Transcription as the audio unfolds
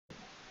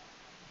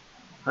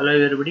Hello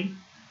everybody,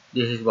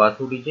 this is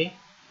Vasu DJ.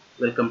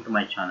 Welcome to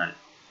my channel.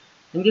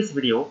 In this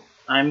video,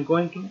 I am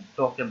going to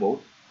talk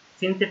about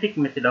synthetic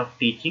method of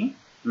teaching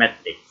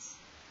mathematics.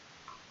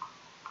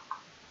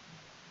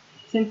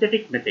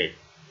 Synthetic method.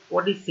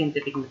 What is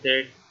synthetic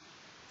method?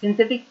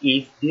 Synthetic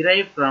is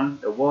derived from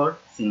the word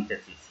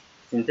synthesis.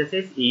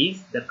 Synthesis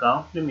is the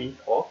complement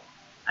of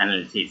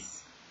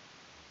analysis.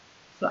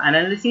 So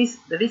analysis,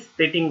 that is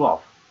splitting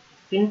off.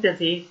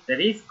 Synthesis,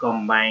 that is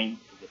combined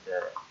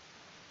together.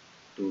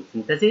 To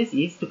synthesis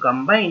is to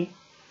combine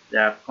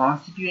the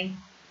constituent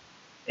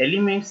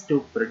elements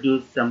to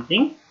produce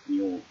something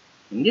new.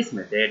 In this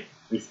method,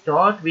 we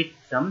start with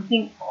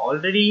something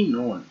already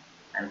known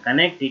and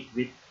connect it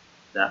with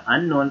the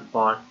unknown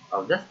part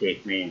of the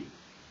statement.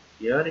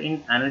 Here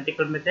in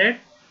analytical method,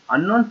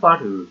 unknown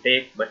part we will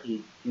take, but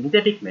in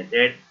synthetic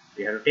method,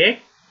 we have to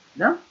take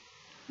the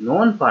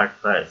known part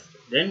first,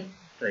 then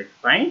try to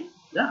find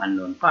the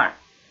unknown part.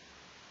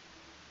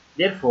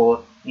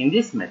 Therefore, in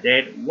this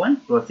method, one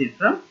proceeds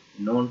from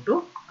known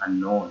to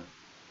unknown.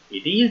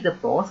 It is the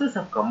process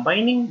of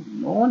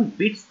combining known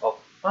bits of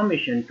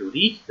information to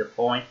reach the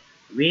point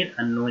where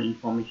unknown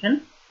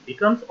information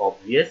becomes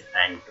obvious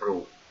and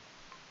true.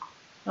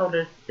 Now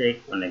let's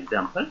take one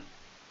example.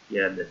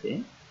 Here the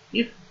same.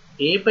 If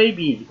a by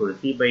b is equal to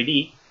c by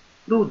d,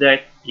 prove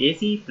that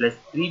ac plus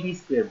 3b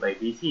square by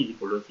bc is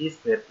equal to c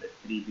square plus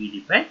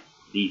 3bd by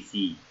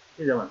dc.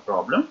 This is our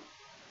problem.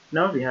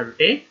 Now we have to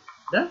take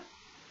the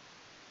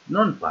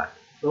known part.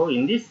 So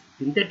in this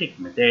synthetic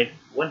method,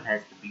 one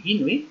has to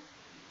begin with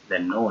the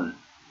known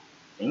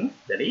things,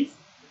 that is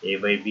a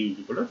by b is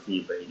equal to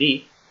c by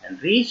d,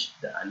 and reach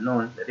the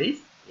unknown, that is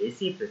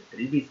ac plus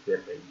 3b square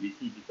by bc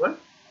is equal to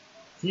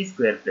c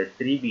square plus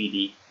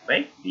 3bd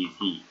by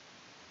dc.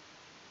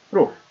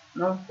 Proof.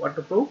 Now what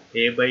to prove?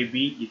 A by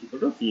b is equal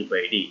to c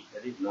by d,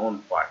 that is known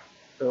part.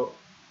 So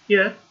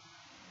here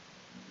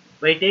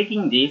by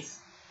taking this,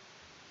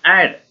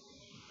 add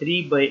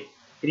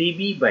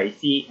 3b by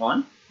c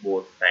on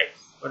both sides.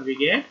 What we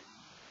get?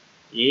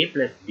 A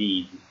plus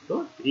b is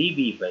equal to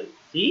 3b by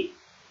c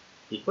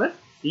equals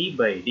c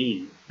by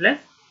d plus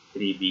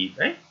 3b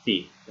by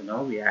c. So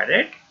now we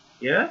added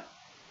here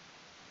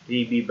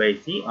 3b by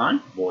c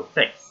on both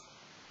sides.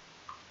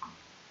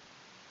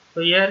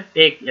 So here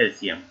take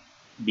LCM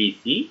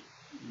BC,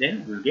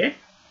 then we will get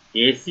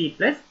AC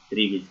plus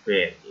 3b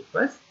square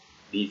equals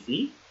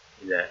BC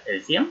is the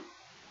LCM.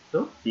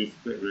 So c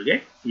square will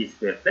get c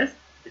square plus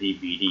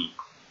 3bd.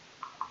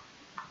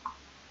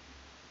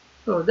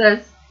 So thus,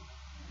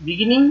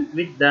 beginning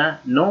with the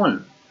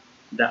known,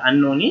 the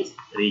unknown is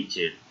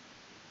reached.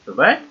 So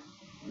but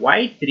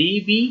why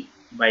 3b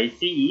by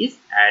c is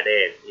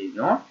added is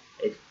not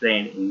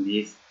explained in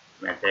this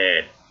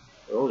method.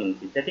 So in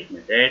synthetic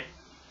method,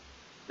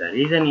 the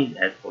reason is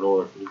as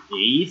follows: if a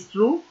is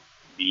true,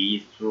 b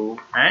is true,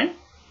 and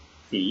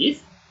c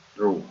is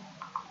true.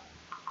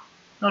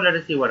 Now let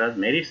us see what are the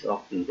merits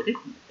of synthetic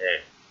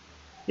method.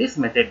 This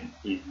method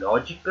is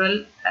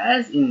logical,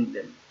 as in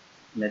the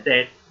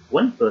method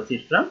one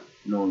proceeds from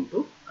known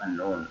to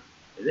unknown.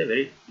 It is a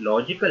very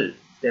logical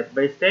step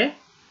by step,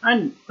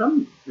 and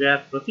from where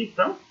proceed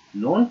from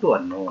known to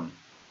unknown.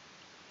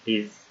 It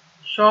is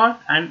short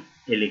and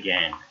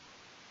elegant.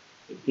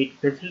 It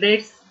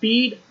facilitates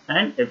speed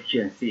and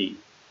efficiency.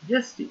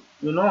 Just you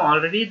know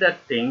already the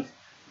things,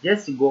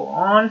 just go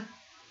on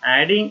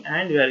adding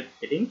and you are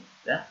getting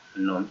the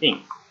unknown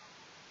things.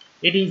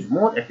 It is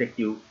more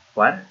effective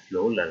for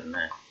slow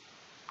learners.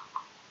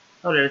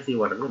 Now let us see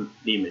what are the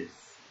demerits.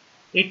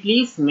 It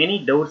leaves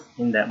many doubts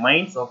in the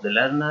minds of the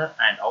learner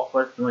and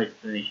offers no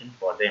explanation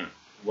for them.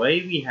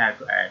 Why we have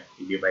to add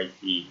b by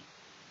c?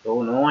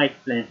 So no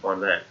explain for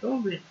that.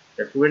 So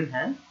the student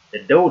has the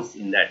doubts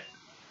in that.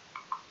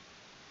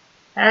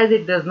 As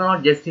it does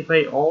not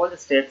justify all the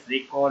steps,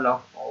 recall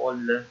of all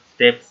the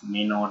steps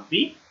may not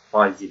be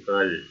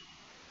possible.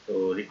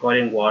 So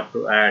recalling what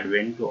to add,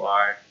 when to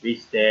add, which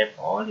step,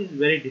 all is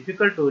very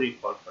difficult to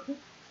recall for the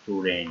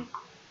student.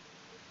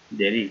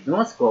 There is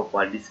no scope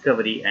for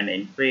discovery and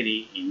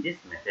inquiry in this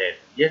method.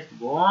 Just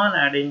go on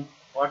adding,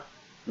 what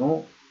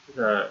no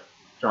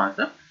chance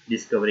of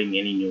discovering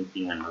any new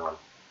thing and all.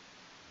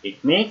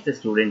 It makes the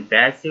student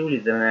passive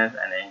listeners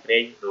and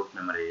encourage rote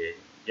memorization.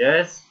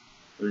 Just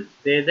will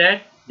say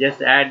that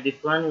just add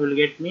this one, you will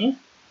get means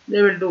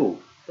they will do.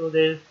 So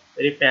they are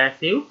very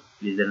passive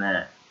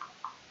listener.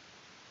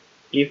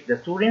 If the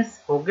students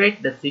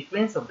forget the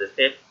sequence of the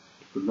steps,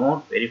 it could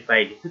not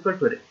verify, difficult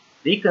to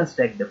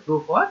reconstruct the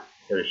proof or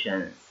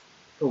solutions.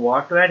 So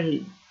what to add,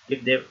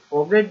 if they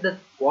forget the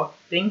what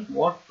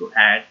to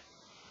add,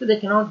 so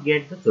they cannot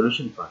get the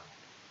solution part.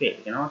 Okay,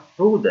 they cannot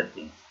prove the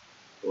things.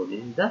 So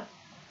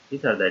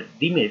these are the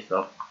demerits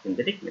of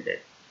synthetic method.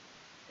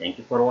 Thank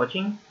you for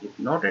watching. If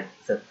not yet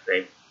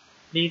subscribed,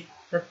 please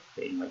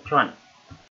subscribe my channel.